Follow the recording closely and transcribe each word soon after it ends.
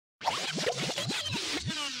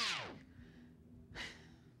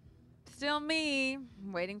still me,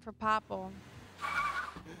 waiting for Popple.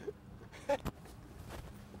 I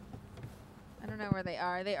don't know where they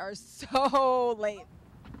are. They are so late.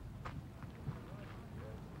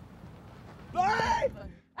 Bye! Oh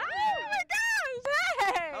my gosh!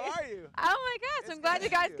 Hey! How are you? Oh my gosh! I'm glad you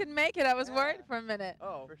guys could make it. I was worried for a minute.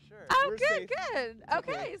 Oh, for sure. Oh, We're good, safe. good. It's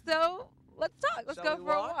Okay, so let's talk. Let's Shall go we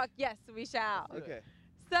for a walk? walk. Yes, we shall. Okay.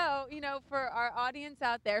 So, you know, for our audience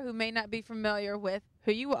out there who may not be familiar with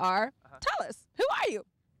who you are, tell us, who are you?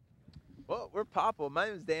 Well, we're Popple. My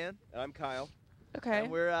name is Dan. And I'm Kyle. Okay.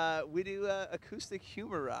 And we do acoustic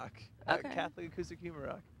humor rock. Okay. Catholic acoustic humor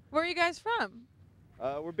rock. Where are you guys from?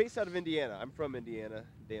 We're based out of Indiana. I'm from Indiana.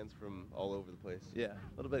 Dan's from all over the place. Yeah,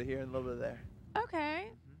 a little bit here and a little bit there. Okay.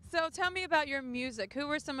 So tell me about your music. Who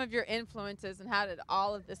were some of your influences and how did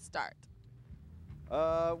all of this start?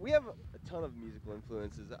 We have a ton of musical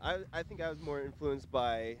influences. I think I was more influenced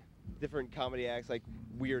by different comedy acts like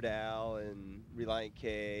Weird Al and Reliant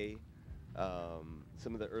K,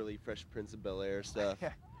 some of the early Fresh Prince of Bel-Air stuff.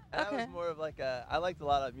 I was more of like I liked a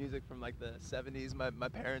lot of music from like the 70s, my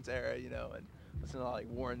parents' era, you know, and listening to like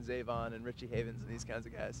Warren Zevon and Richie Havens and these kinds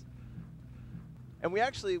of guys. And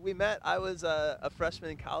we met. I was a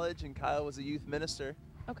freshman in college, and Kyle was a youth minister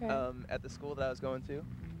at the school that I was going to.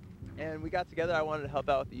 And we got together. I wanted to help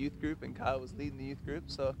out with the youth group, and Kyle was leading the youth group.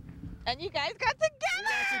 So. And you guys got together.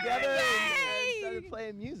 We got together and started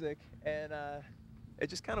playing music, and it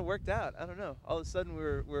just kind of worked out. I don't know. All of a sudden,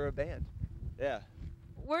 we're a band. Yeah.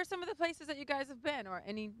 Where are some of the places that you guys have been, or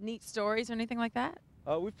any neat stories or anything like that?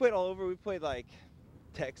 We've played all over. We played like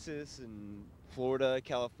Texas and Florida,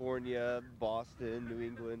 California, Boston, New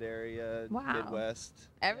England area, Midwest.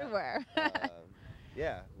 Everywhere.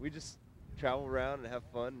 Yeah, we just travel around and have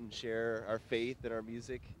fun and share our faith and our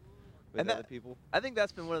music with other people. I think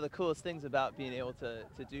that's been one of the coolest things about being able to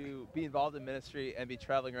be involved in ministry and be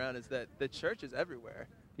traveling around is that the church is everywhere.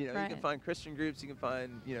 You know, you can find Christian groups, you can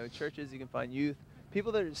find, you know, churches, you can find youth,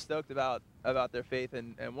 people that are just stoked about their faith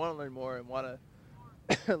and want to learn more and want to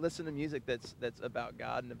listen to music that's about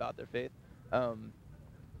God and about their faith.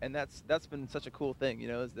 And that's been such a cool thing, you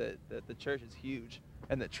know, is that the church is huge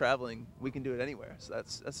and that traveling, we can do it anywhere. So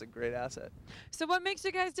that's a great asset. So what makes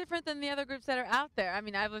you guys different than the other groups that are out there? I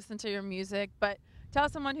mean, I've listened to your music, but tell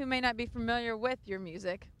someone who may not be familiar with your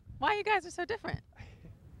music why you guys are so different.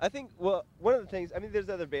 I think, well, one of the things, I mean, there's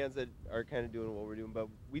other bands that are kind of doing what we're doing, but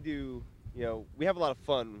we do, you know, we have a lot of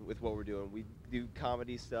fun with what we're doing. We do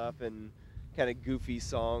comedy stuff and kind of goofy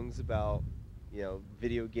songs about, you know,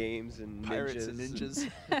 video games and pirates and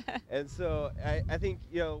ninjas. And so I think,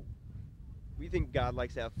 you know, we think God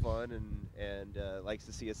likes to have fun and likes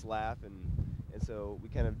to see us laugh, and so we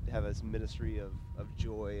kind of have this ministry of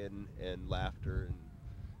joy and laughter and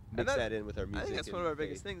mix that in with our music. I think that's one of our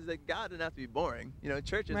biggest things, is that God didn't have to be boring. You know,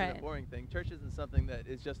 church isn't a boring thing. Church isn't something that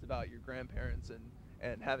is just about your grandparents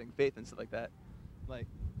and having faith and stuff like that. Like,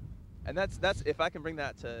 and that's if I can bring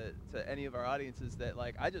that to any of our audiences, that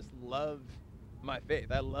like I just love my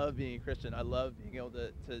faith. I love being a Christian. I love being able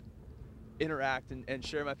to interact and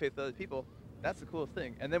share my faith with other people. That's the coolest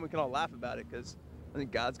thing. And then we can all laugh about it because I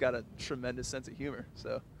think God's got a tremendous sense of humor.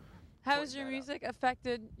 So, how has your music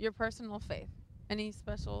affected your personal faith? Any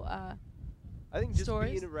special I think just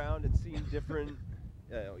stories? being around and seeing different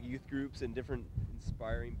youth groups and different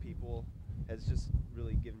inspiring people has just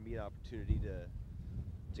really given me an opportunity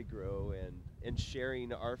to grow, and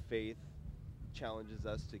sharing our faith challenges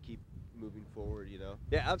us to keep moving forward, you know?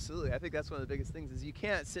 Yeah, absolutely. I think that's one of the biggest things, is you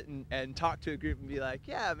can't sit and talk to a group and be like,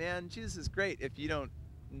 yeah, man, Jesus is great, if you don't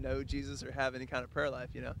know Jesus or have any kind of prayer life,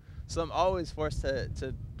 you know? So I'm always forced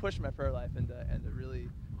to push my prayer life and to really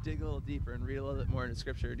dig a little deeper and read a little bit more into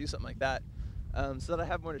Scripture or do something like that, so that I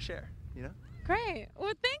have more to share, you know? Great.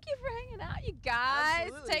 Well, thank you for hanging out, you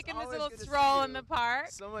guys. Absolutely. Taking this It's little always good to stroll see in you. the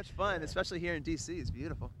park. So much fun, especially here in D.C. It's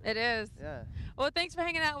beautiful. It is. Yeah. Well, thanks for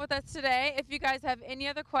hanging out with us today. If you guys have any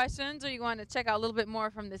other questions or you want to check out a little bit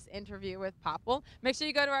more from this interview with Popple, make sure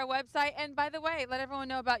you go to our website. And by the way, let everyone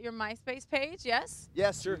know about your MySpace page, yes?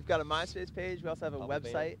 Yes, sure. We've got a MySpace page. We also have a Popple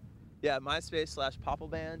website. Band. Yeah, MySpace/Popple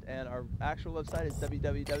Band, and our actual website is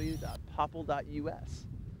www.popple.us.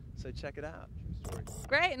 So check it out.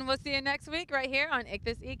 Great, and we'll see you next week right here on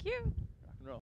iCTHuS.eQ.